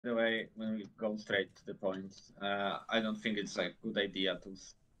The way when we go straight to the point, I don't think it's a good idea to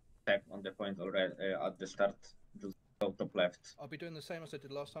step on the point already at the start. Just go top left. I'll be doing the same as I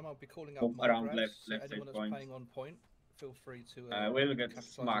did last time. I'll be calling up Move my around grabs. left Anyone side that's point. playing on point, feel free to. We'll get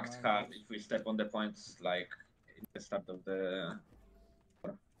capitalize on smacked my hard angles. if we step on the points like in the start of the.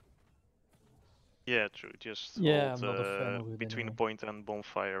 Yeah, true. Just Yeah, hold I'm not a fan of it between the anyway. point and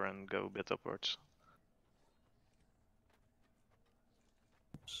bonfire and go a bit upwards.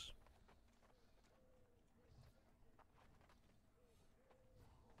 Oops.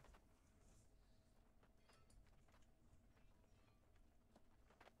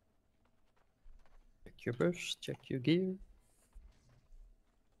 Check your burst, check your gear.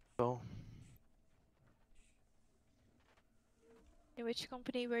 Well, In which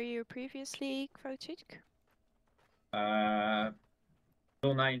company were you previously, Krautik?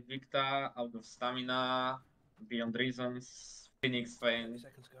 Luna Invicta, out of stamina, beyond reasons, Phoenix 30 Pain.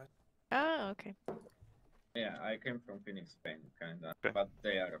 seconds, guys. Oh, okay. Yeah, I came from Phoenix Pain, kinda, Okay. but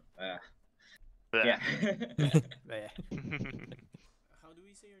they are. bleh. Yeah. Yeah. How do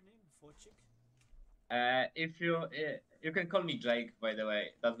we say your name? Forchik? If you can call me Jake, by the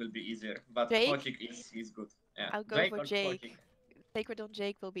way, that will be easier. But Jake? Kochik is good. Yeah. I'll go Jake for or Jake. Kochik? Sacred on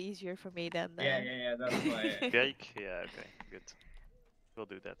Jake will be easier for me than. Yeah, that's why. Jake? Yeah, okay, good. We'll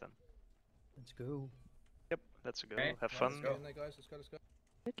do that then. Let's go. Yep, let's go. Okay, Have Right, fun. let's get in there, guys. Let's go.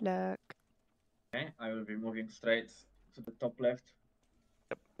 Good luck. Okay, I will be moving straight to the top left.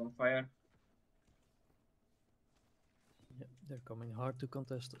 Yep. Bonfire. Yeah, they're coming hard to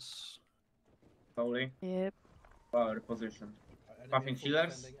contest us. Slowly. Yep. Power position. Right, Buffing enemy on full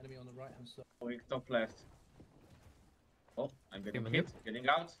healers. defending, enemy on the right hand side. Moving top left. Oh, I'm getting Human hit. Getting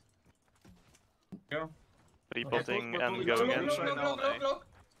out. Thank you. Repotting Okay, and look, going look, in. look, look, look, look, look.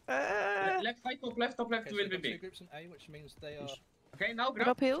 Uh, Left side, top left Okay, so will we've be got two big. groups in A, which means they are. Okay, now What grab.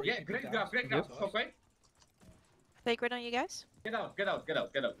 uphill? Yeah, great grab, great grab. Yep. Okay. Sacred on you guys? Get out. They're dying.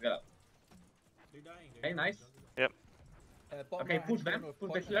 Okay, nice. Bottom Okay, right-hand push them. corner of Push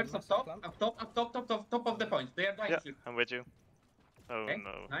the point, healers up massive top, clamp. top of the point. They are dying Yeah, here. I'm with you. Oh Okay,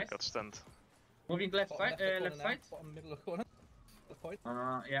 no, I nice. got stunned. Moving left Bottom side, of left corner side. now, bottom middle of corner. The point.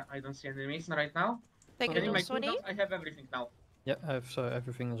 Yeah, I don't see enemies right now. Sacred Getting on my Swanee? cooldowns, I have everything now. Yeah, I have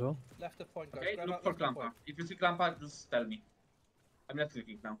everything as well. Left of point, guys. Okay, Grab look out for left of Clampa. point. If you see Clampa, just tell me. I'm not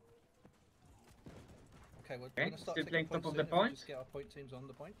clicking now. Okay, we're Okay, gonna start still taking playing top points of soon the if we point. just get our point teams on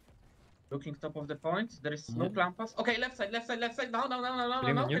the point. Looking top of the point. There is no Yeah. Clampas. Okay, left side. Now.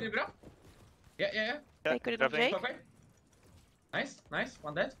 Bring me Can you grab? Yeah. Yeah, Sacred on grabbing. Jake? Okay. Nice.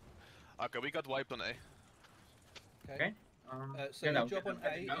 One dead. Okay, we got wiped on A. Okay. So Get your out, job get on out,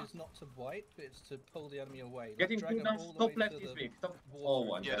 get A out. is not to wipe, it's to pull the enemy away. Like, Getting drag them cooldowns. all the Top way left to is the big. Top. water Oh, area.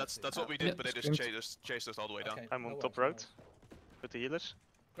 one Yeah, dead. that's what we Yeah, did, but they just screamed. chased us all the way down. Okay, I'm no on worries, top no road. worries. With the healers.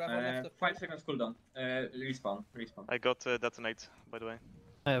 Grab on left of 5 point. seconds cooldown. Respawn. I got detonate, by the way.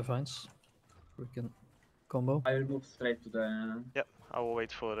 I have vines. We can combo. I will move straight to the. Yep, I will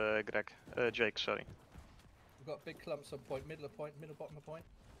wait for Jake, sorry. We've got big clumps on point, middle of point, middle bottom of point.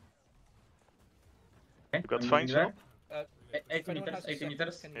 Okay, Got I'm fine moving shot. there. If 80 anyone meters. has a 80 second,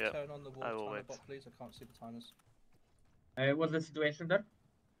 meters. can you Yeah, turn on the wall I will timer wait. bot, please? I can't see the timers. What's the situation there?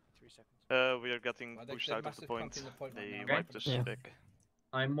 3 seconds. We are getting Right, pushed they're out of the massive point. clumping the point right They now. Okay. wiped us Yeah. back.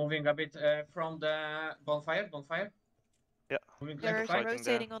 I'm moving a bit from the bonfire. Yeah. Moving They're left side. fighting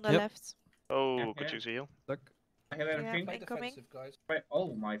there. rotating on the Yep. left. Oh, Yeah, could yeah. use a heal? Stuck. I have Yeah. everything. Play Incoming. defensive, guys. Right.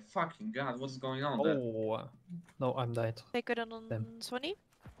 Oh my fucking god, what's going on there? Oh, no, I'm dead. Sacred on Them. Swanee?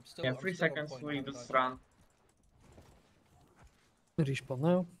 I'm still, Yeah, I'm 3 still on seconds, point, we I haven't just died. run. Respawn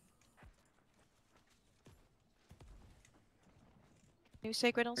now. New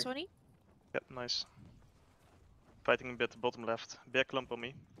Sacred on Swanee? Yep, nice. Fighting a bit bottom left. Big clump on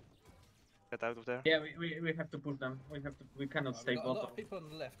me. Get out of there. Yeah, we have to push them. We cannot Right, stay we've got a lot bottom. of people on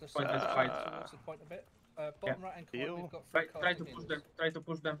the left. Let's Point is move fight. towards the point a bit. Bottom right hand corner, Heal. we've got free Try to casting push healers. them. Try to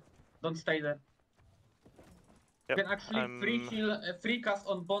push them. Don't stay there. Yep, You can actually free cast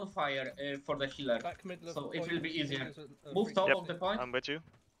on bonfire for the healer. Back middle of So the it point, will be easier. there's a Move free top Yep. of the point. I'm with you.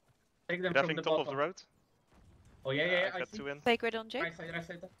 Take them Grabbing from the top bottom. of the road. Oh yeah, I I got see. 2 in. Sacred on Jake? Right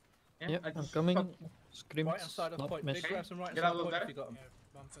side. Yeah, I I'm just coming. shot. Screamed. Right hand side of Not point, missed. big grabs and right hand Get side out of of point there. if you got them.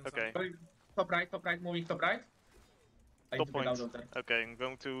 Bumps Okay. inside. Top right, moving top right. I Top need to get out point. of there. Okay, I'm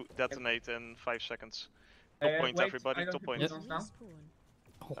going to detonate in 5 seconds. Top point, Wait, everybody. I don't Top have point. cooldowns now.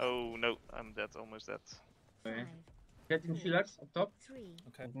 Oh no, I'm dead. Almost dead. Okay. Getting healers up top.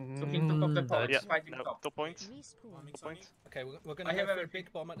 Okay. Looking top of the point. Yeah, Fighting no, top. top point. Bombing Top Sunny. point. Okay, we're I gonna have go for a everything.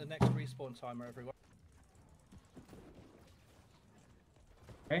 big bomb at the next respawn timer, everyone.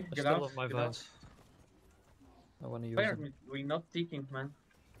 Okay, I get still out. have my Get out. vines. I wanna use Why are them. we not ticking, man?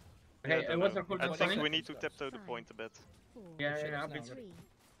 Okay, don't what's know. our cooldown, I think Sonny? we need to tiptoe the point a bit. Yeah, Shit, yeah, a it's bit. now. 3,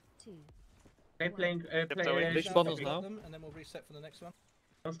 2, Okay, playing, Tiptoeing. Big Down, bundles pick up now. them, and then we'll reset for the next one.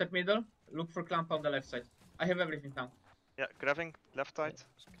 don't step middle. Look for clamp on the left side. I have everything now. Yeah, grabbing, left side.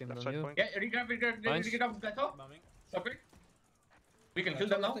 Scream Left on side you. point. Yeah, regrab Nice. Ghetto. Bombing. Stop it. We can Top kill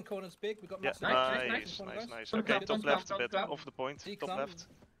them left now. and corner's big. We got Yeah, massive. Nice, nice, nice, nice, nice. Don't Okay, clap, top don't left clap, a bit, don't clap. off the point, top Declamp. left.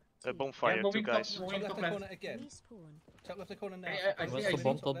 2, Bonfire, Yeah, two moving guys. top, moving Top left top and left. corner again. respawn, Top left and corner now. Yeah, I Top see, What's left, the I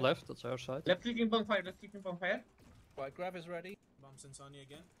bomb see. top left? That's our side. Left clicking bonfire, left clicking bonfire. Right, Grav is ready. Bombs and Sonny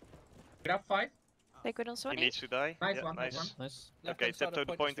again. Grab 5. Sacred on He Sony. needs to die. Nice Yeah, one, nice nice. Nice. Left Okay, hand side of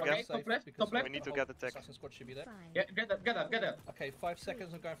tiptoe the point is again. safe Top left, because top left. We need the to get whole the tech. Assassin squad should be there. 5, Yeah, get that. Okay, 5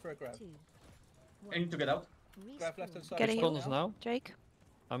 seconds. I'm going for a grab. 2, I need to get out. Grab left hand side. Get a of heal. corner Bundles now. Jake.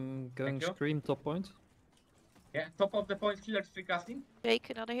 I'm going Thank you. scream top point. Yeah, top of the point, killer free casting. Jake,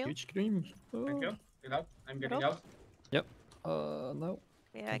 another heal. Huge scream. Thank you. Get out. I'm getting Rob? out. No.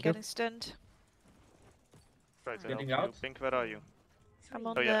 Yeah, Thank you. getting stunned. Try to Getting help you. out. Pink, where are you? I'm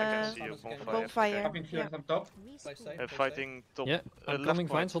on Oh yeah, I can the see you. Bonfire. Bonfire. bonfire. Tapping killers on top. Play respawn, safe. Play safe. Fighting top. Yeah, I'm left coming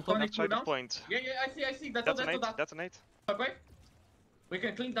point. vines on top. Sonic Left side of cooldowns. point. Yeah, I see. That's Detonate, that. detonate. Okay. We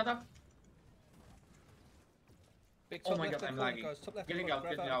can clean that up. Big Oh top my left God, and I'm corner, lagging. guys. Top left Getting and corner. out,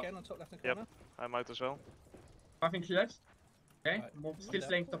 Grab getting out out. again on top left and Yep. corner. I'm out as well. Tapping killers. Okay, Right. move, One still down.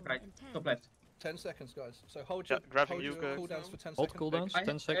 staying top right, top left. 10 seconds, guys. So hold Yeah, your, grabbing hold you, your guys. cooldowns for 10 Hold seconds. cooldowns. I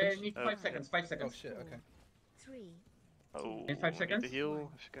 10 seconds. need 5 Oh. seconds, 5 Oh seconds. shit, okay. 3, Oh, In 5 need seconds? to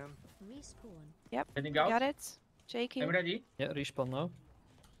heal if you can. respawn, Getting out. Got it. Jake I'm heal. ready. Yeah, respawn now.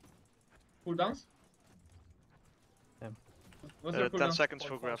 Cooldowns. Yeah. What's your 10 cooldown? seconds for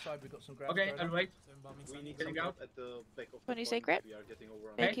Bonfire graph. side, we've got some grabs Okay, going I'll on. wait. So I'm bombing We Sonny. need Getting some out. help at the back of the Tony point. Sacred. We are getting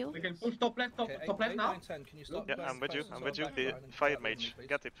overrun. Thank Okay, you. we can push top left, top, Okay, top left 8, now. 9, 10. Can you start Yeah, both I'm with you. places I'm on with you. back The line and fire grab with me, mage. please?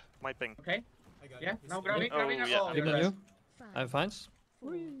 Get it. My ping. Okay, I got yeah, it. now It's grabbing, Oh, grabbing. yeah. Oh, Big you're on right. you. I 5, have vines.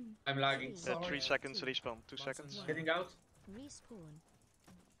 I'm lagging. 3 seconds respawn. 2 seconds. Sonny. Getting out. respawn,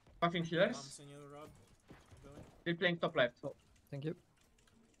 Puffing killers. Bombs on you, Rob. Going. Still playing top left. Thank you.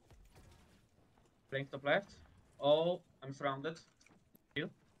 Playing top left. Oh, I'm surrounded.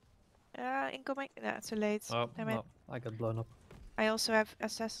 Incoming. No, too late. Oh, Damn it. no. I got blown up. I also have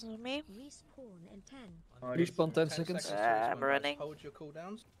assassins on me. respawn in 10, Oh, Respawn 10 10 seconds. to respawn, I'm guys. running. Hold your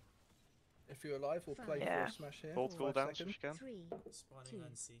cooldowns. If you're alive, we'll play Yeah. for a smash here. Hold 5 cooldowns if seconds. you can. 3, Spawning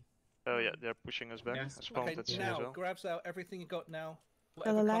on C. Oh yeah, they're pushing us back. Yeah. I spawned Okay, at C as now, well. grabs out everything you got now.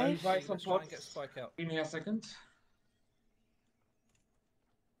 Still Whatever alive? colour you see, Invite some let's try and get pots. Spike out. Give me a second.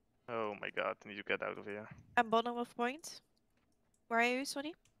 Oh my god, I need to get out of here. I'm bottom of point. Where are you,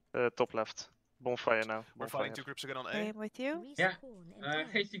 Sonny? Top left. Bonfire now. We're Bonfire. fighting 2 groups again on I A. am with you. Yeah. respawn in 10,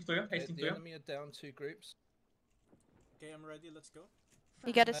 Hastings to you, Okay, Hastings to the you. enemy are down 2 groups. Okay, I'm ready. Let's go.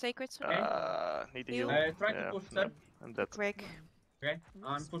 You got a sacred, Sonny? Need to Heal. heal. Try to Yeah, push no, them. I'm dead. Quick. Okay,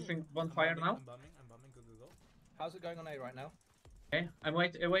 I'm pushing bonfire now. I'm bombing. Go, go, go. How's it going on A right now? Okay, I'm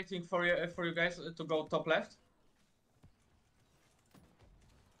waiting for you guys to go top left.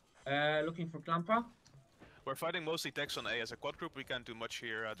 Looking for Klampa. We're fighting mostly techs on A. As a quad group, we can't do much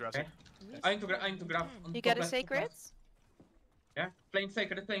here, Drazzy. Okay. I need to grab. on You top got a left, top sacred? left. Yeah, playing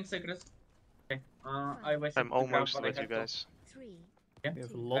sacred, playing sacred. Okay, I wasted I'm the grab, almost but I with you have to- guys. 3, Yeah. We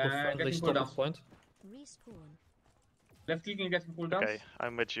have a lot of friendly getting stop cooldowns. of point. respawn, Left clicking, getting cooldowns. Okay,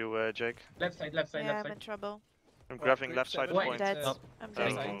 I'm with you, Jake. Left side, left side, Yeah, left I'm in side. trouble. I'm Right, grabbing group left side of 7, Wait. Dead. uh, I'm Oh.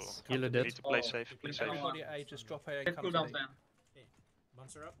 dead. Healer You dead. need to play Oh, safe. Play please safe. don't. Everybody at A, just drop A and Get come to cooldowns me. then.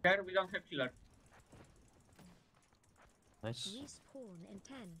 Bombs are up. Here we don't have killer. Nice. respawn in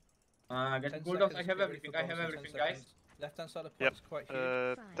 10, Getting 10 cooldowns. seconds, I have get ready everything. for I have bombs in 10 everything, guys. seconds. Left-hand side of Yep. point is quite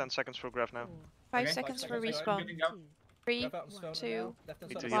huge. 10 seconds for graph now. 4, 5 Okay. seconds for 5 seconds, respawn. Getting out. 2, 3, Grab out and stone 2, now. Left-hand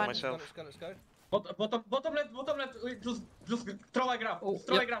Need side to of heal point. myself. Let's go, let's go. Bottom left. Just throw a grab. Oh, Just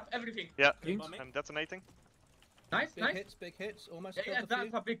throw yeah. a grab. Everything. Yeah, Clean. Bombing. I'm detonating. Nice, Big nice. hits, almost Yeah, killed a that's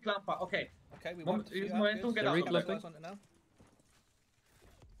few. a big Klampa. Okay. Okay, we Moment- wiped a few use out, momentum, good. get out. Capitalize Reclamping. on it now.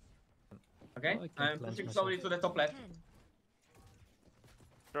 Okay. Oh, I can't I'm cleanse pushing myself. slowly to the top left. 10,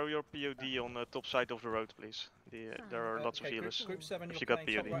 Throw your POD on the top side of the road, please. There are lots of Okay, healers. Group 7, If you're you got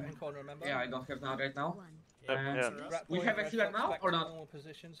playing top POD. right hand corner, remember? Yeah, I don't have that right now. 1, Yeah, Uh, bombs are up. Rat We boy, have a red healer flags now back or to not? normal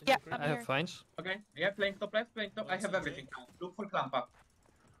positions in Yeah, your group. I I'm have here. vines. Okay. Yeah, playing top left, playing top. I have everything now. Look for Klampa.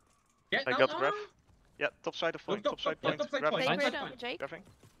 Yeah, I no, got no, graph. no. Yeah, top side of point. Top Top side side point. point. Graphing. Fine. Sacred fine. on Jake. Graphing.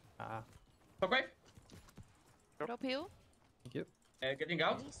 Ah, Okay. Drop heal. thank you. Getting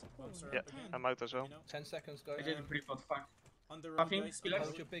out. Bombs are Yeah, up again. I'm out as well. You know, 10 seconds, go. I didn't pre-pot. Fuck. on the road, Puffing, guys. killers.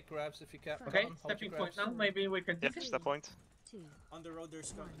 Hold your big grabs if you can. Okay, Hold your stepping point grabs. now. Maybe we can Yeah, take it. step point. 2, On the road,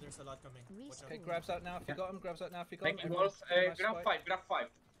 there's a lot coming. Watch out. Okay, grabs out now if you got them, grabs out now if you got them. Making walls. Grab 5. Grab 5.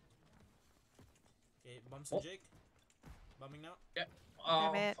 Okay, bombs on Oh. Jake. Bombing now. Damn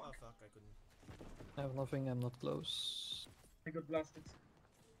it. Oh fuck. I have nothing, I'm not close. I got blasted.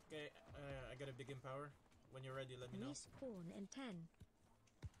 Okay, I got a big empower. When you're ready, let me know. Respawn in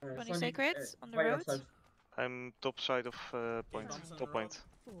 10. 20 Sonic, sacreds on the by road. yourself. I'm top side of point. bombs on Top the point.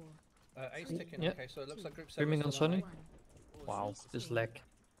 4. Ace ticking. Yeah. Okay, so it looks like group 7 Screaming on still Sonny. alive. 1. Wow, Jesus. this lag.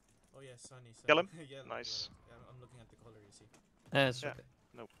 Oh yeah, Sunny. Kill him? Yeah, Nice. yeah, I'm looking at the color, you see. It's Yeah. okay.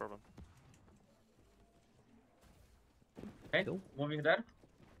 No problem. Okay, Kill. moving there.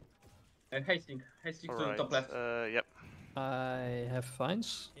 Hasting to the Alright. top left. Yep. I have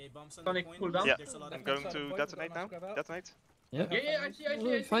fines. Okay, bombs on Sonic the point. cooldown. Yeah. There's a lot I'm of going Left-hand side to of point, detonate we've got a now. nice grab out. Detonate. Yeah. Yeah, I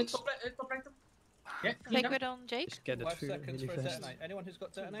see. Fines. Top right. Yeah, clean up. Sacred on Jake. Just get it 5 through seconds really for a fast. detonate. Anyone who's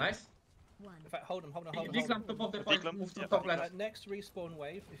got detonate? Nice. 1. In fact, hold them. Declamp top of the point, Declamp, move to yeah. top left. Next respawn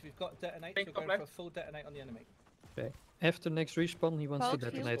wave, if you've got detonate, Take you're top going for a left. full detonate on the enemy. After next respawn, he wants to Bulk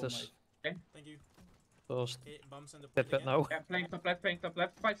heal. detonate Respawn us. wave. Thank you. So Okay, bombs on the point get that again. now. Yeah, playing top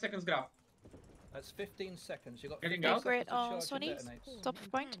left. 5 seconds grab. That's 15 seconds. You've got Getting 15 out. seconds to Sacred on charge Sonny. your detonates. Top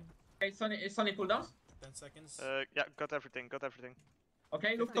of point. Okay, Sonny cooldown. 10 seconds. Yeah, got everything.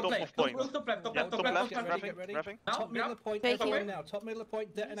 Okay, look top Top left. of point. Look top left. Yeah, top left. Get ready, get ready. Grabbing. Now, Top middle grab. of point, Take everyone it. now. Top middle of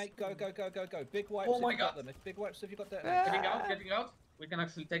point, detonate, go. Big wipes Oh if my you've got God. them. If big wipes if you've got detonate. Getting out. We can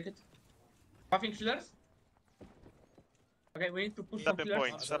actually take it. Puffing killers. Okay, we need to push some Step in killers.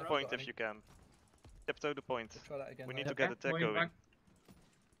 point. I've Step got point any. if you can. Tiptoe the point. Try that again. We now. need to Okay, get attack moving going. back.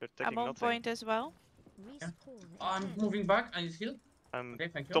 They're I'm taking on nothing. point as well. Respawn in I'm 10. moving back. I need heal. I'm Okay,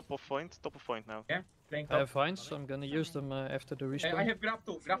 thank you. top of point now. Yeah, playing I top. have fines, so I'm gonna use them after the respawn. I have grab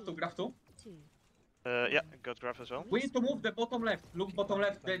two. 2. Yeah, got graph as well. We need to move the bottom left. Look bottom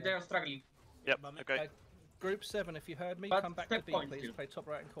left. They are struggling. Yep. bombing. Okay. Group 7, if you heard me, But come back to step B, point please. still. Play top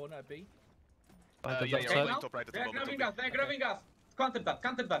right hand corner at B. Find Yeah, the you're left Okay, holding side. now top right at the they're moment. grabbing us. They're grabbing us. Counter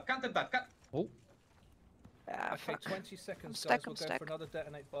that. Cut. Oh, Ah, Okay, fuck. 20 seconds, I'm guys. stuck, We'll I'm go stuck. for another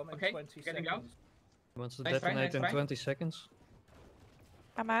detonate bomb in Okay, 20 getting seconds. out. he wants to Nice try, detonate nice in try. 20 seconds.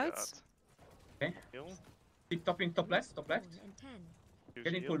 I'm out. God. Okay. Heal. Keep topping top left. Respawn in 10. Use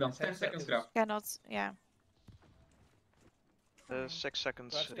Getting heal. cooldowns. 10 10 seconds seconds. grab. Cannot. Yeah. 6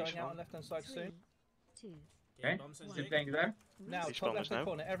 seconds. Grab's going out on respawn. left hand side 3. soon. 2. Okay. Bombs on Still Jake. playing there. Now, Respawn top is left hand now.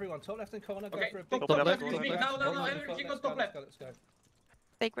 corner. Everyone, top left hand corner. Go Okay, for a big top left, left. top Now, left. everything on top left. Let's go.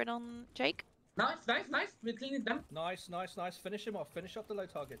 Sacred on Jake. Nice. We're cleaning them. Nice. Finish him off. Finish off the low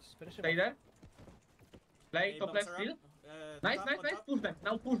targets. Finish him Stay off. there. Play Okay, top bombs left are still. up. Nice. Top, on top. Push them.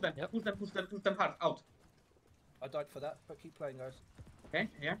 Now push them. Yep. Push them hard. Out. I died for that, but keep playing, guys. Okay,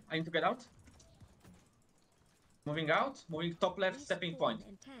 yeah. I need to get out. Moving out. Moving top left. Stepping point. Respawn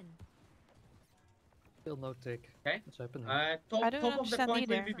in 10. Still no tick. Okay. What's happening? I don't Top of the understand point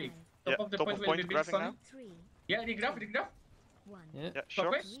will either. be big. 5. Yeah, Top of the top point of will point be big. grabbing Sonny. now. 3. Yeah, regraph. 1. Yeah, Yeah, short.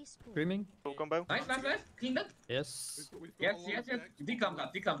 Okay. Respawn. screaming. Full combo. Nice. Clean that. Yes. Yes. Declamp that.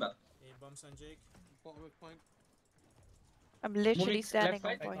 Okay, bombs on Jake. I'm literally Moving standing left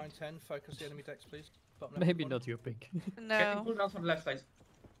on side. 8, point. 9, 10. Focus the enemy decks, please. Bottom left Maybe corner. not your pick. Getting No. cooldowns on the left side.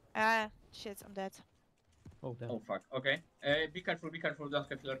 Ah, shit. I'm dead. Oh, damn. Oh fuck. Okay. Be careful. Don't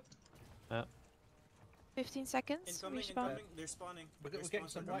get killer. 15 seconds. Incoming. Respawn. They're spawning. We're Their getting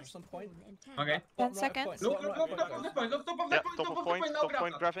spawns some are coming. wipes on point. Respawn in 10. Okay. Bottom right seconds. of point, Look bottom top right of of the point, point. Look top of the Yeah, point. top of point. Now Top grab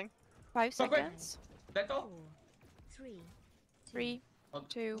point that. grabbing. 5 Stop it. seconds. That's all. 4. 3. 3,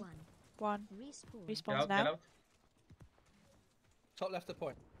 2, 1. 1. Respawn. Get Respawns out. Get now. out. Top left of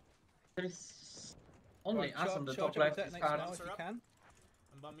point. There is only Right, us on the charge top up left. your It's detonates now hard. if you can.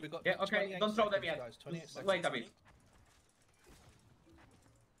 I'm bombing. We've got Yeah, okay, 28 don't throw them seconds, yet. guys. 28 Just seconds. wait a bit.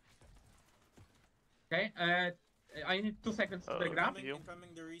 Okay. I need 2 seconds to the grab. Incoming. Heal. Incoming.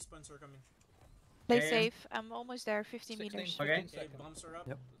 The respawns are coming. Play Yeah. safe. I'm almost there. 15 16, meters. 15 Okay. Okay, seconds. bombs are up.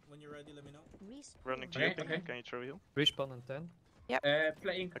 Yep. When you're ready, let me know. Respawn. Running Okay, GP. okay. Can you throw heal? Respawn in 10.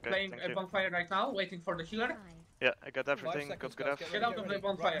 Playing Okay, thank you. bonfire right now. Waiting for the healer. 5. Yeah, I got 5 everything. seconds, Got guys. graph. Get out of the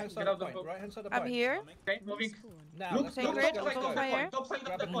bonfire. Right-hand side Get of out of point. the- Right-hand side of I'm point. here. Bombing. Okay, moving. Respawn. Now, Look let's Take top go. red, side Let's of go. the bonfire. point. Top side of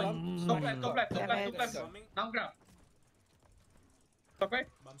Grab the a point. plum. Top left. Damn it. Bombing. Now grab. Okay.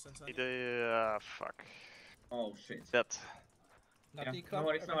 Bombs on Sunny. Fuck. Oh shit. That. Now Yeah, declump, no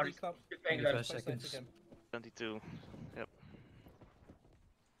worries, no everyone worries. declump. Keep playing 25 left. Play safe seconds. again. 22.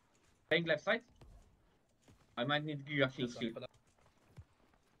 Playing left side. I might need Giga heals here.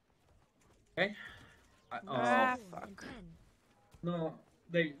 Okay. Ah, Respawn in fuck. 10. No,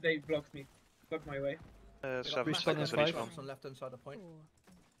 they blocked me. Blocked my way. We got 7 massive Respawn in seconds. 5. Respawn. on left-hand side of 4. point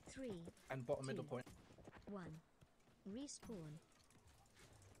 3. and bottom middle 2. point. 1. Respawn.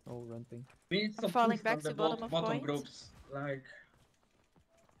 Oh, ramping. We need some falling push back from the to bottom of bottom point. groups. Like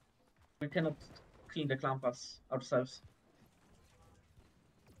we cannot clean the clampas ourselves.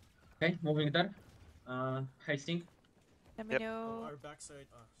 Okay, moving there. Hasting. Let me Yep. know. Our backside.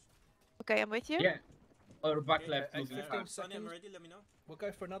 Oh, Okay, I'm with you. Yeah. Or back Okay, left. okay, losing 15 fast. Sonny, I'm seconds. ready, let me know. We'll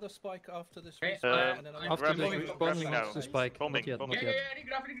go for another spike after this Okay, respawn, and then I'm I'll After grabbing, moving grabbing spawn, now. it's the spike. Bombing, Not yet, bombing. not Yeah,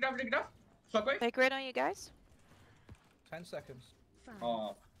 yet. regraph. Shockwave. Take rid on you guys. 10 seconds. 5,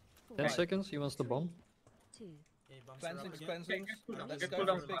 Oh. 4, 10 seconds, he wants the bomb. 2, Okay, bumps are up Cleansings, again. cleansings. Get cooldown, Let's get go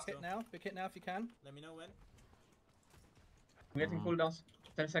cooldown. for a big hit now. Big hit now if you can. Let me know when. I'm getting Mm. cooldowns.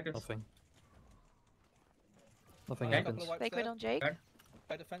 10 seconds. Nothing. Nothing Nice, happens. couple of wipes Take rid there. on Jake. Okay.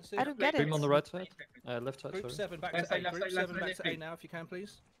 Play defensive. I don't get Grim it. on the right side. Left side, Group sorry. 7 back Left to A. side, left Group side, left 7 side, back left to A side. now if you can,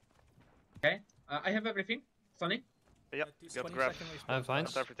 please. Okay. I have everything. Sonny. Yep, Two got 20 graph. second I'm respawn. fine.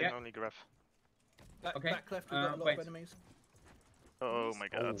 Got everything, Yeah. only graph. Back, Okay, back left, we've got a lot wait. of enemies. Oh my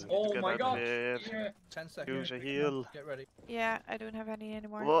god, I need to Oh get my out god. of here. Yeah. 10 seconds. Use a heal. Get ready. Yeah, I don't have any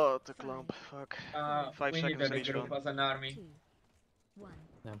anymore. What a clump, fuck. 5 We need seconds to regroup respawn. as an army. 2, 1.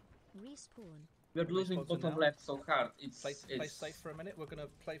 Yeah. Respawn. We're losing Respawns are bottom now. left so hard. It's Play safe for a minute. We're going to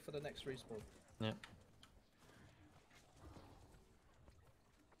play for the next respawn.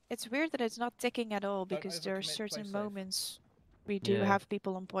 It's weird that it's not ticking at all because there are overcommit, play certain safe. moments we do Yeah. have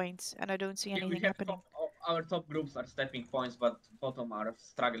people on points and I don't see Yeah, we anything have happening. our top groups are stepping points, but bottom are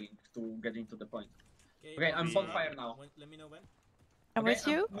struggling to get into the point. Okay, I'm bumps are bonfire up. now. Let me know when. I'm Okay, with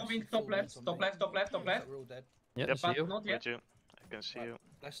you. Moving Full top left, ones on top me. left, top left, top left. We're all dead. Yeah, Yep. see But you. not yet. With you. I can see you.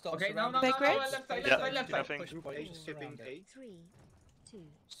 Let's start Okay, now, surrounding. Take red. left side, Play Yeah, left side, left safe. side. graphing. Push Group point, A shipping surround A. it. 3,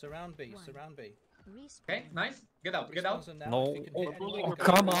 2, Surround B, One. surround B. respawn. Okay, nice. Get out, get out. Respawns are now. No. If you can hit anyone, Oh, go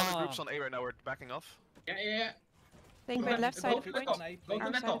come for it. on. Groups on A right now, we're backing off. Yeah. Take Go red to left the side of top, point. go to On A, the please.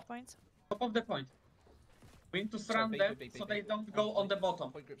 Our top. side of point. Top of the point. We need to surround B, them B, B, so B. they don't go on the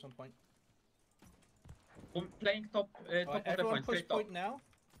bottom. Point groups on point. Playing top Alright, of the everyone point, push straight top. point now.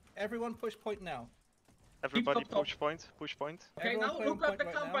 Everyone push point now. Everybody top. push point, push point. Okay, Everyone now playing look at point the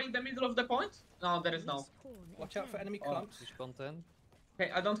right camper now. in the middle of the point. No, there is no. Respawn Watch out for again. enemy Oh. clumps. Respawn 10.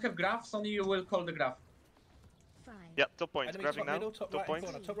 Okay, I don't have graph, Sonny, you will call the graph. 5, Yeah, top point, Enemy grabbing top now. middle, top Top right point.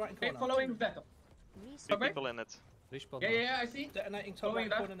 and corner. Top right and Okay, corner. following that. 3 respawn. Okay. people in it. Respawn Yeah, I see. Detonating top Following right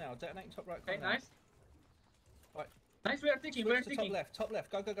that. corner now. Detonating top right Okay, corner. nice. Right. Nice, we are ticking, we are Switch to top ticking. left. Top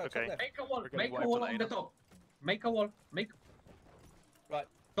left. Go, go, go. Okay. Top left. Make a wall, We're getting make a wiped wall on on A the now. top. Make a wall, make... Right.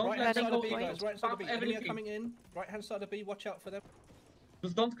 Don't Right let hand them side go of B, in. guys. Right side of B. Spam Enemy are everything. coming in. Right hand side of B. Watch out for them.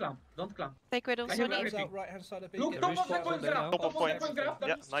 Just don't clamp, don't clamp. Take rid on I have Sonny. everything. Out right hand side of B. Look, Get top rid of the of point them. graph, Top of point. graph.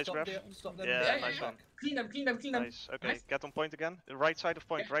 Yeah, nice Stop graph. them, stop them. Yeah, Yeah, nice yeah. one. Clean them. Nice. Okay, Nice. get on point again. Right side of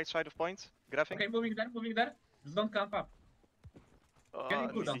point, Yeah. right side of point. Graphing. Okay, moving there. Just don't clamp up. Oh, getting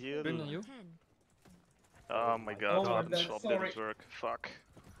I need cooldown. to heal. Bring on you. 10, Oh my god, Oh, weapon that's swap sorry. didn't work. Fuck.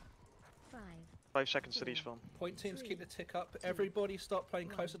 5, 5 seconds to respawn. Point teams keep the tick up. Everybody start playing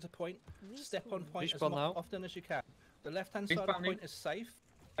closer to point. Step on respawn. point as Respawn now. often as you can. The left hand side of Respawning. point is safe.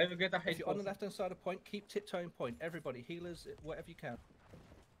 I will get a If hate you're on the post. left hand side of point, keep tiptoeing point. Everybody, healers, whatever you can.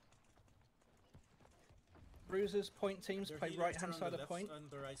 Bruisers, point teams, Their play healers right are hand on side the of left- point. On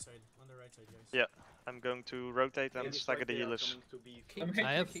the right side, guys. Yeah. I'm going to rotate and stagger the healers. Keep I'm ticking, hitting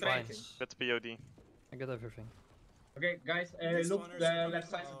I have keep straight. ticking. With POD. I got everything. Okay, guys, These look spawners the are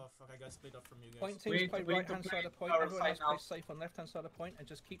left coming- side. Oh fuck, I got split up from you guys. Point We teams need play to- we need right to hand play side of point. our Everyone side else now. plays safe on left hand side of point and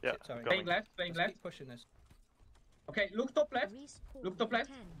just keep Yeah, tiptoeing. going. Playing left, playing Just left. keep pushing this. Okay, look top left. Respawn Look top left.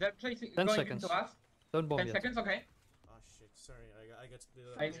 10, They're placing 10 going seconds. into us. Don't bomb 10 yet. seconds, okay. Oh shit, sorry, I got split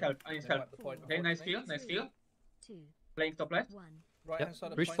up. I need help, I need They help. wipe the point Okay, nice unfortunately. feel. 2, Playing top left. 1. Right Yep, hand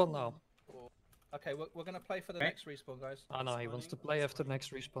side of respawn point. now. Okay, we're gonna play for the Okay. next respawn, guys. Ah no, he wants to play after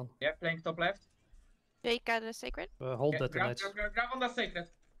next respawn. Yeah, playing top left. Jake got a sacred. Hold Yeah, that grab, tonight. grab on the sacred.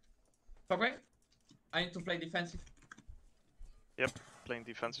 Okay. I need to play defensive. Playing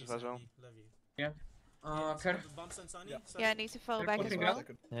defensive as well. Levy. Okay. Bumps and Sunny? Yeah. Sunny? Yeah, I need to fall They're back as pushing well. up.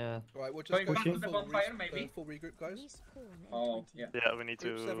 Yeah. Right, we'll just Going go back for to the full bonfire, maybe? full regroup, guys. Respawn and Oh, 20. yeah. Yeah, we need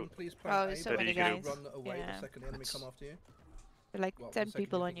Group 7, to. please play Oh, A, there's so but many Steady guys. run away Yeah. the second the enemy come after you. There are like Well, the 10 second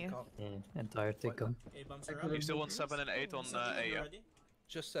people on think you. can't. Entire tick on. Okay, bumps I are up. couldn't You still want 7 and 8 on Sunny, A, you yeah? ready?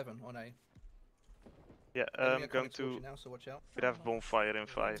 Just 7 on A. Yeah, Enemy are I'm coming going towards you to. now, so watch out. We have bonfire in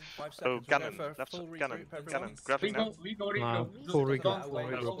 5. 5 Oh, seconds. We'll cannon. go for a Left full side. Cannon. regroup, everyone. Cannon. We Grabbing now. go Nah, regroup. full Just regroup, don't full wait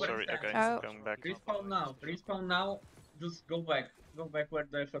regroup. over Sorry, there. okay. Oh. Going back. Respawn now. Respawn now. Just go back. Go back where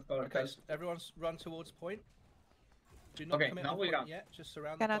the shot caller Okay, tells. everyone's run towards point. Do not Okay, commit now on we point run. yet, just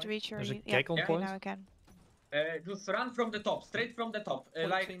surround Cannot the point. reach your. There's a Yeah, cake on okay, point. now I can. Just run from the top, straight from the top. Point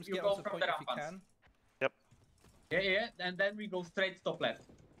Like teams you get go onto from point the if you ramparts. can. Yeah, and then we go straight top left.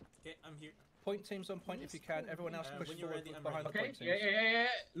 Okay, I'm here. Point teams on point if you can. Everyone else push when you're forward ready, I'm behind the ready. Okay, point teams. yeah.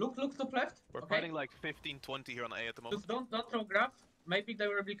 Look top left. We're Okay. fighting like 15-20 here on A at the moment. Just don't throw grab. Maybe there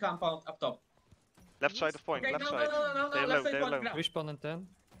will be compound up top. Left side of point. Okay, Left no, side. They're low. left side They're one low. grab. Respawn in 10.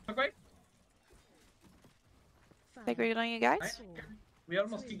 Okay. 5, Take rid on you guys. Nice. 4, We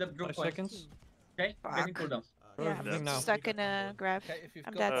almost see the group 5 point. seconds. Okay, getting Fuck. cooldown. Yeah, Perfect I'm now. stuck in a grab. Okay, if you've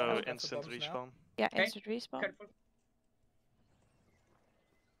I'm got dead. Oh, left the instant bombs now. respawn. Yeah, Okay. instant respawn. Careful.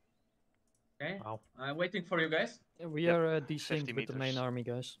 Okay, Wow. I'm waiting for you guys. We Yep, are 50 desynced with the main meters. army,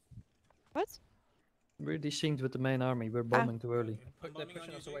 guys. What? We're desynced with the main army. We're bombing too early. Okay, They're I'm bombing on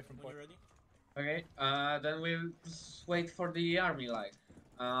pushing you, us away Jake, from when point. you're ready. Okay, then we'll just wait for the army, like.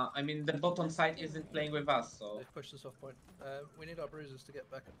 I mean, the bottom side isn't playing with us, so. They've pushed us off point. We need our bruisers to get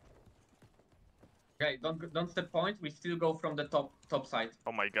back. Okay, don't step point. We still go from the top side.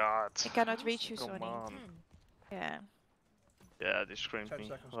 Oh my god. I cannot reach you, Come Sonny. on. 10, Yeah. Yeah, they screamed 10 me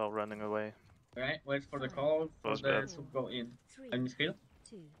seconds. while running away. Okay, wait for the call for Was them bad. to go in. 3, I miss heal.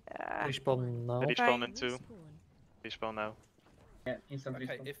 2, Respawn now. Respawn Fine. in 2. respawn. Respawn now. Yeah, instant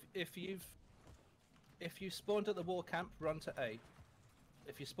Okay, respawn. if you spawned at the wall camp, run to A.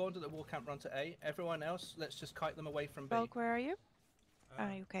 If you spawned at the wall camp, run to A. Everyone else, let's just kite them away from B. Bulk, where are you? Uh,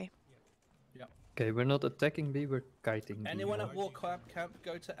 Ah, okay. Okay, we're not attacking B, we're kiting B. Anyone now. at wall camp,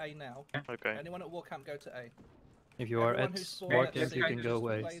 go to A now. Okay. Anyone at wall camp, go to A. If you are Everyone at who's spawned war at camp, C, you can just go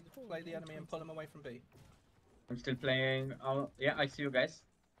away. Play the enemy and pull them away from B. I'm still playing. Oh, yeah, I see you guys.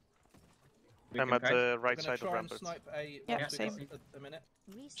 We I'm can at kite. the We're right gonna side of try and Rampart. snipe A. Yeah, once we same. got a minute.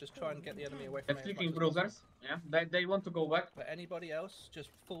 Just Respawn try and get the in enemy 10, away They're from A. as flicking much as possible. bruisers. Yeah, they want to go back. But anybody else, just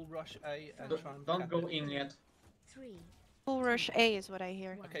full rush A and try and Don't cap go it. in yet. 3, Full rush A is what I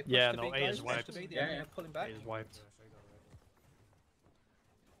hear. Okay, push Yeah, to no, B, A guys. is Push wiped. to B. The Yeah, enemy yeah. are pulling back. A is wiped. Gosh, I got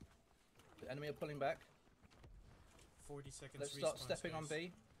it. The enemy are pulling back. 40 seconds. Let's start respawn, stepping on guys.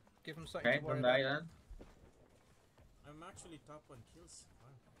 B. Give them something Okay, to worry don't die about. then. I'm actually top on kills. Wow.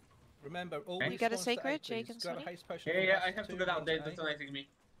 Remember, all Okay. You got a respawns to A, sacred, please. Jake and Grab a Sonny? haste potion. Yeah, for yeah, us I have to two, get out. run They're to A. detonating me.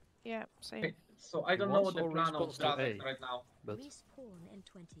 Yeah, same. Okay, so I don't He know wants what the all plan of respawns to Drazek A. right now. But respawn in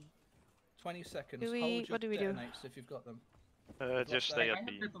 20. 20 seconds. Do we- Hold your what do we do? detonates if you've got them. Just I stay I at have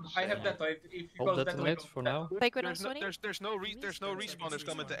B. that. I have that. If you hold go that that way, net for now. Take one on There's no, Sonny? there's no respawners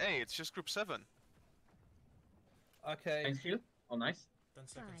coming to A. It's just group 7. Okay. And heal. Oh, nice. 10 5,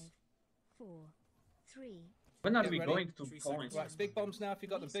 seconds. 4, 3, When are Get we ready. going to 3 points? seconds. Right, big bombs now if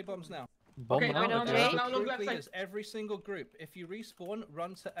you've got them. Big bombs now. Bomb Okay, now, now, Okay. now, adjusted. now, look Group left side. leaders, every single group. If you respawn,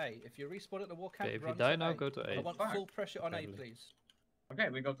 run to A. If you respawn at the wall camp, Okay, if you run die to now, A. go to I A. want Fuck. full pressure on A, Family. please. Okay,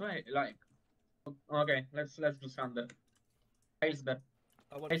 we go to A. Like, okay, let's do Sander. Haste there.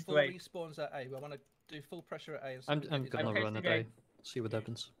 I want Haste full to A. respawns at A. I want to do full pressure at A. And see I'm if we I'm get gonna these run at hasting A. See what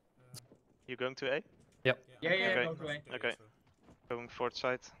happens. You going to A? Yeah, I'm yeah, going go north to A. to Okay. so- Going fourth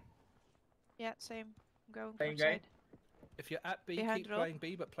side. Yeah, same. I'm going Same from guy? side. If you're at B, Behind keep drop. playing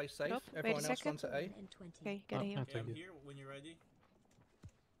B, but play safe. Drop. Wait a Everyone else run second. to A. in 20. Okay, get a Oh, heal. oh, Yeah, thank I'm you. here when you're ready.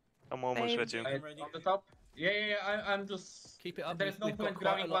 I'm almost Hey. with you. I'm ready. On the top. Yeah, I'm just. Keep it up. There's no We've got point quite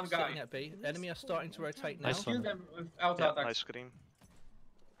a grabbing lot one sitting guy. at B. Enemy are starting to rotate now. Nice Kill one. them without Yeah, attacks. nice screen.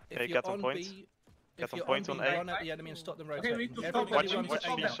 If Okay, you're get on on point. B, Get if on you're point on on B, A. run at the enemy and stop them Okay, we rotating. need to stop Everybody them. run Watch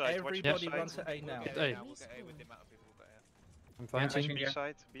to A B now. side, watch Everybody B run side. to A now. Get A. Yeah, we'll get A with the amount of people that I'm Yeah, fighting. I B think-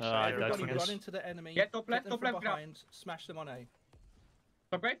 side. B Ah, I side. died Everybody for run this. into the enemy. Yeah, top hit left, them top from left, grab. behind. Smash them on A.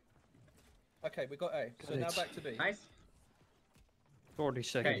 Okay, Okay, we got A. So Got now it. back to B. nice. 40 Hit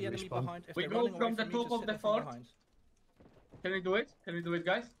seconds the enemy respawn. behind. If We they're go running away from the from you, top just of hit the them from fort. behind. Can we do it? Can we do it,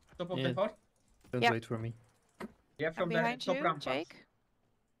 guys? Top of Yeah. the fort. Don't Yeah. wait for me. Yeah, I'm from the behind top you, ramparts. Jake.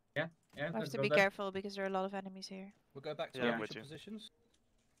 Yeah, I have let's to go be there. careful because there are a lot of enemies here. We'll go back to Yeah, our I'm with initial you. positions.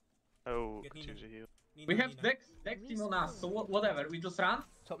 Oh, Get could Nina. use a heal. Nina, We have Nina. Dex team on us, so whatever. We just run.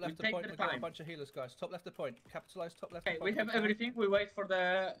 Top We left to take point. the We've got a time. bunch of healers, guys. Top left to point. Capitalize top left. Okay, to we point have if you can. everything. We wait for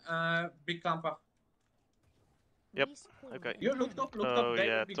the big camp up. Yep, Respawn okay. in You look 10. top, look Oh top. They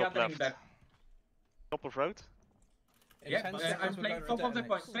yeah, will be top gathering left. there. Top of road. In Yeah, 10 I'm seconds, we're playing going for top of the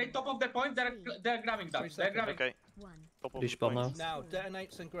point. detonates. Straight top of the point. They're grabbing that. 3 They're seconds. grabbing. Okay, 1. top of the Respawn point. now. Now,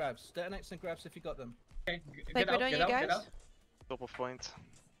 detonates and grabs. Detonates and grabs if you got them. Okay, Take get out, one on get you out, get guys. out. Top of point.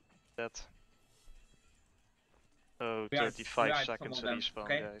 Dead. Oh, We are- 35 we are some seconds of them, respawn,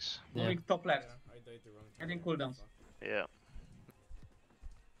 okay? guys. Yeah. Moving top left. Yeah, I died the wrong time. Getting cooldowns. Yeah.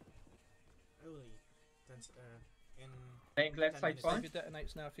 Holy. In Playing left 10 side minutes. Save point. your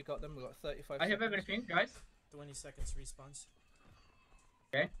detonates now if you got them. We've got 35 I have seconds. everything, guys. 20 seconds respawns.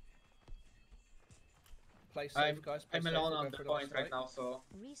 Play safe, guys. Play I'm safe. alone We'll on go the for point last right fight. now, so.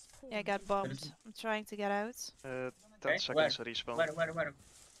 Respawn Yeah, I got in bombed. 20. I'm trying to get out. 10 Okay, seconds respawn. Where?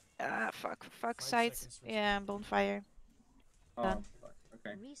 Ah, fuck. Fuck 5 side. seconds Yeah, bonfire. Oh, Done. fuck,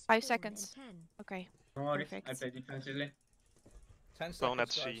 okay. Respawn 5 in seconons. 10. Okay. No worries, Perfect. I play defensively. 10 Bone seconds,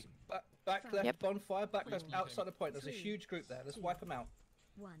 at guys. sea. Back left, Yep. bonfire, back left, outside the point. There's a huge group there. Let's wipe them out.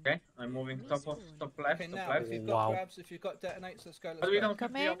 1. Okay, I'm moving top left, Okay, top now, left. if you've got Wow. grabs, if you've got detonates, let's go, let's But we go. don't have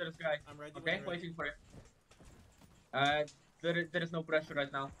Come the in. other guy. I'm ready when Okay, you're ready. waiting for you. there is no pressure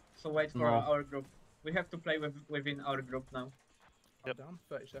right now. So wait for No. our group. We have to play within our group now. I'm down.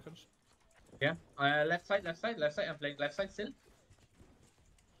 30 seconds. Yeah. Left side. I'm playing left side still.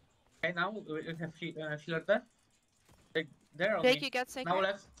 Okay, now we have healer there. They're on Jake, me. you got Now sacred?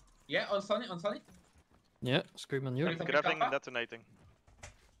 left. Yeah, on Sonny. Yeah, scream on you. Sorry. Grabbing and detonating.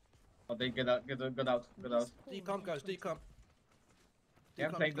 Oh, they get out. Decomp goes, decomp. Yeah,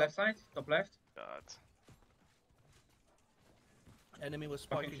 I'm Decomp, playing decomp. left side, top left. God. Enemy was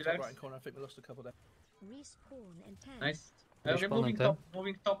Fucking spiking top relax. right hand corner. I think we lost a couple there. Respawn in 10. Nice. Respawn Okay, in moving 10.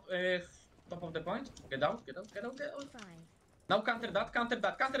 top of the point. Get out. 5, Now counter that,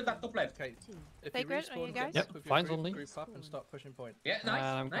 top left. Okay, 2. if Sacred, you are respawn, you get guys? Yep, back with fine your only. group up and start pushing point. Yeah, nice.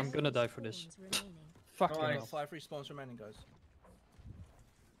 I'm nice. gonna die for this. Spawns remaining. Fucking Nice. hell. 5 respawns remaining, guys.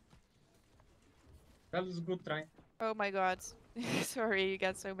 That was a good try. Oh my god. Sorry, you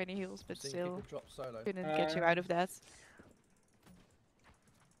got so many heals, but Seeing still people drop solo. couldn't get you out of that.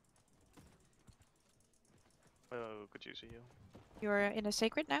 Oh, could use a heal. You're in a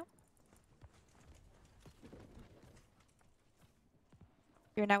sacred now?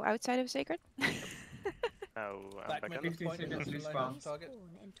 You're now outside of sacred? No, I'm Back back middle in. of point, 15 and seconds low respawn. health target.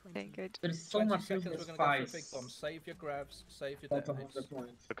 Respawn in 20. Okay, good. There's so 20 much seconds, we're useless gonna go for a big fights. bomb. Save your grabs, save your Bottom of the detonates. point.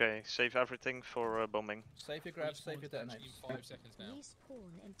 Okay, save everything for bombing. Save your grabs, save your detonates. 5 seconds now.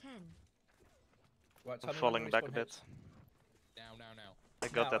 Respawn in 10. Right, I'm tell me when falling the back a respawn bit. hits. Now. I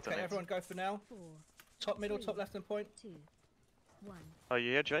got Now, that okay, everyone go for now. 4, Top middle, top left hand point. 2, 1. Are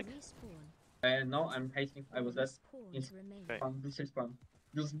you here, Jake? Respawn. No, I'm hasting. I was dead. Spawns remaining. Okay. This is spawn.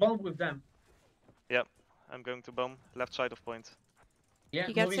 Just bomb with them. I'm going to bomb left side of point. Yeah,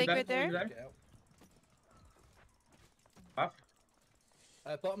 You got moving sacred there, moving Get out.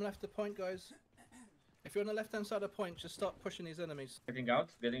 Buff. Bottom left of point, guys. If you're on the left hand side of point, just start pushing these enemies. Getting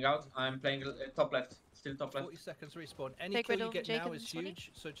out. I'm playing top left. Still top left. 40 seconds respawn. Any Take kill rid you of get Jake now and is Sonny.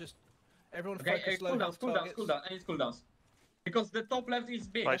 huge, so just everyone Okay, focus low health targets. cool down. I need cooldowns. Because the top left is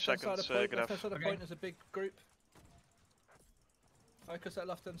big. 5 Left hand side seconds, of point, Graf. left hand side of Okay. point is a big group. Focus that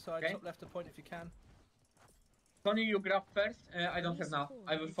left hand side, Okay. top left of point if you can. Tony, you grab first. I don't have now.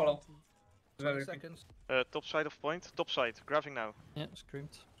 I will follow. 20 Very seconds. Top side of point. Top side. Grabbing now. Yeah,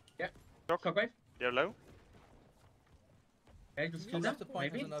 screamed. Shockwave. They're low. Okay, just kill Top them. left of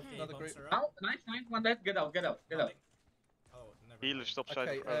point Maybe. is another group. Now, nice. One dead. Get out. Oh, never Healers top Okay,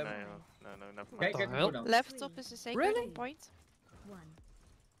 side of... Oh, um, no, never Okay, mind. the get the hell? cooldown. Left top is a sacred Really? on point. 1.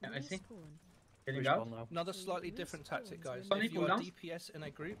 Yeah, I see. Respawn. Getting out. Respawn now. Another slightly different tactic, guys. Sonny, If you are cooldowns? DPS in a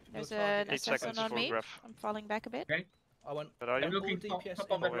group, your There's target an is 8 assassin seconds on for me. Graf. I'm falling back a bit. I want Where are I'm you? looking all top DPS of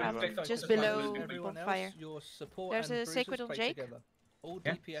the point. in Wait, focus just on below everyone else. bonfire. Your support There's and a bruisers sacred on play Jake. together. All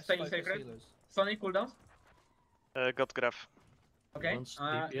Yeah, DPS stay focus sacred. healers. Sonny, cooldowns. Got Graf. Okay. Wants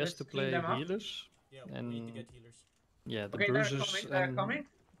let's DPS to clean play them up. healers. Yeah, we need to And- get healers. Yeah, the Okay, bruisers they're and coming.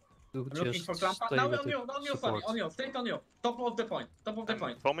 do I'm looking just for Clampa. stay Now with on you, the Sonny, support. on you. Straight on you. Top of the point.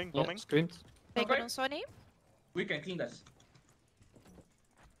 Bombing. Yeah, screamed. Sacred Okay. on Sonny. We can clean this.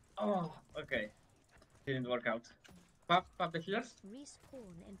 Oh, okay. Didn't work out. Pop the healers.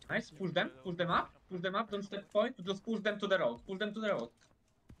 Respawn in 20. Nice. Push them up. Don't step point. Just push them to the road.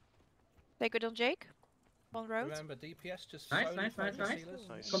 Sacred on Jake. On road. Remember, DPS just Nice, solely nice, focus nice. healers.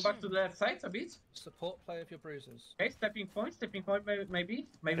 Nice. Come back to the left side a bit. Support play of your bruisers. Okay, stepping point maybe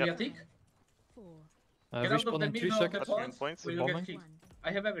Yep. a tick. 4, Get out of Respawn the in 3 middle of the seconds. Touching point. We will get Bombing. kicked. 1.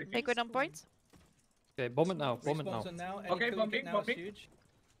 I have everything. Sacred on point. Okay, bomb it now. Respawns are now. Any Okay, kill you bombing, get now bombing. is huge.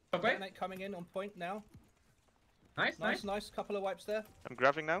 Okay, Detonate coming in on point now. nice. Nice. Couple of wipes there. I'm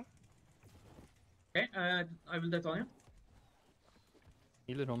grabbing now. Okay, I will detonate you.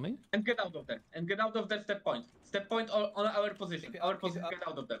 Healer on me. And get out of there. Step point. Step point on our position. Keep it Our up, keep it position. up. Get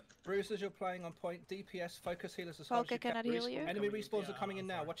out of there. Bruisers, you're playing on point. DPS, focus healers as hard as Falca you can. cannot heal you. Enemy respawns are coming in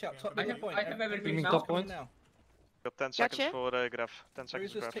now. Watch out. Top I middle have- point. I have everything Enemy now. respawns Top coming point. now. Got 10 seconds Gotcha. for Graf. 10 seconds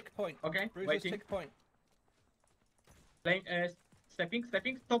Bruisers Graf. tick point. Okay, Bruisers waiting. tick point. Playing,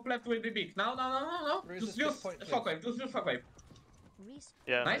 stepping. Top left will be big. No. Bruises Just use tick point, please. shockwave. Respawn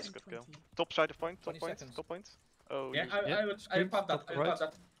Yeah, Nice. in good kill. 20. Top side of point. 20 Top point. seconds. Top point. Oh, Yeah, you- I Scream, pop that. top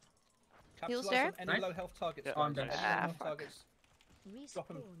right. Capitalize there? on any Nice. low health targets. Yeah, guys. on Any them. low Ah, health fuck. targets. Drop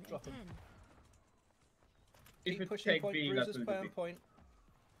 'em, Respawn in drop 'em. 10. If Keep it pushing take point. B, that Bruisers will play be on big. point.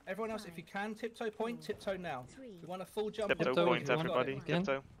 Everyone else, if you can, tiptoe point, tiptoe now. 3, We want a full jump. Tiptoe on Tiptoe point, if you want. everybody. Again.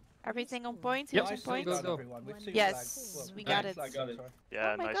 Tiptoe. Everything on point. Yep. Heals on Nice, point. well Go, done, go. everyone. With 2 Yes, flags. we Well, got two it. flags, Got it. sorry.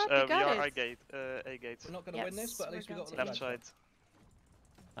 Yeah, Oh my nice. God, we We got are it. A gate. A gate. We're not going to win this, Yes, but at least we we're got the going Left to. flag. side.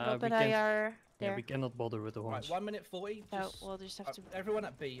 Rob We and I can are Yeah, there. we cannot bother with the Right, horns. 1 minute 40. No, Just, we'll just have to. everyone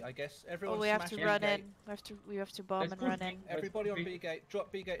at B, I guess. Everyone Oh, we have to smash run B gate. in. We have to bomb Let's and push run B. in. Let's Everybody push on B. B gate.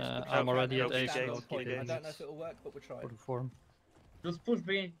 Drop B gate. I'm already at A, stand so on point. B I don't know gate. if it'll work, but we'll try. For the form. Just push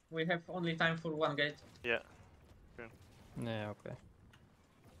B. We have only time for one gate. Yeah. Yeah, okay.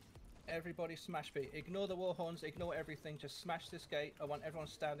 Everybody smash B. Ignore the war horns. Ignore everything. Just smash this gate. I want everyone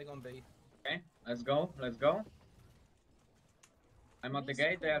standing on B. Okay, let's go. Let's go. I'm at the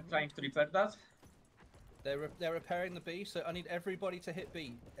gate. They are trying to repair that. They're repairing the B, so I need everybody to hit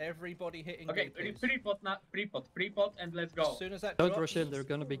B. Everybody hitting Okay, B, please. pre-pot, pre-pot, and let's go. As soon as that Don't drops, rush in, there are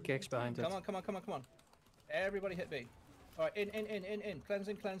gonna be kicks behind it. come on. Everybody hit B. Alright, in.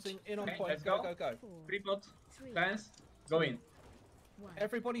 Cleansing, in on Okay, point. let's Go. Four, Pre-pot, three, cleanse, go in. one.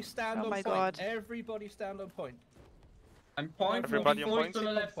 Everybody stand Oh on my point. God. Everybody stand on point. And point, Everybody moving on point to point?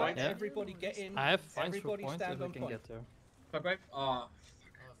 the left side. Yeah. Everybody get in. I have fines for Everybody point stand if we on can point. get there. Okay. Oh, Oh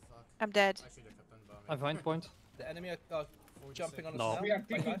fuck. I'm dead. I should have kept on bombing. I find point. The enemy are jumping on us No. now. we are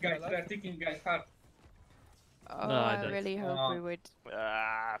My taking life, my guys. We life. are taking guys hard. Oh, No, I I died. really hope Oh. we would.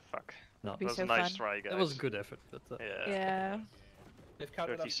 Ah, fuck. No. Be That was so a nice fun. try, guys. That was a good effort, but Yeah. Yeah. They've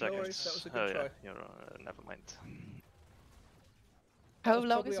counted 30 us. No worries, seconds. that was a good Oh yeah, try. you're never mind. How That was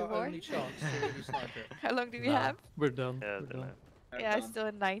long probably is the our war? only chance to really snipe it. How long do we Nah, have? we're done. Yeah, we're then, done. Yeah, still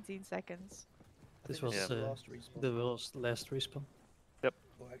in 19 seconds. I This think was is the Yeah. last respawn. the last respawn.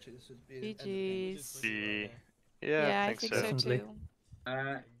 Well, actually, this would be the end of the game. GG's. The Yeah, I I think so Definitely.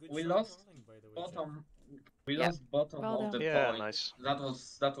 too. We lost bottom. We Yep. lost bottom Well of the done. Yeah, point. nice. That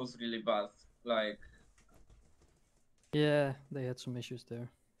was really bad. Like, Yeah, they had some issues there.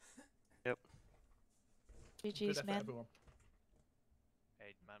 Good GG's, effort, man. everyone.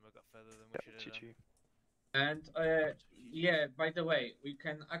 Hey, man, we got further than we Yep, should have done. GG. and yeah. By the way, we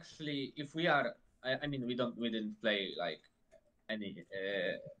can actually, if we are, I mean, we didn't play like any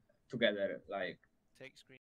together like Take screen.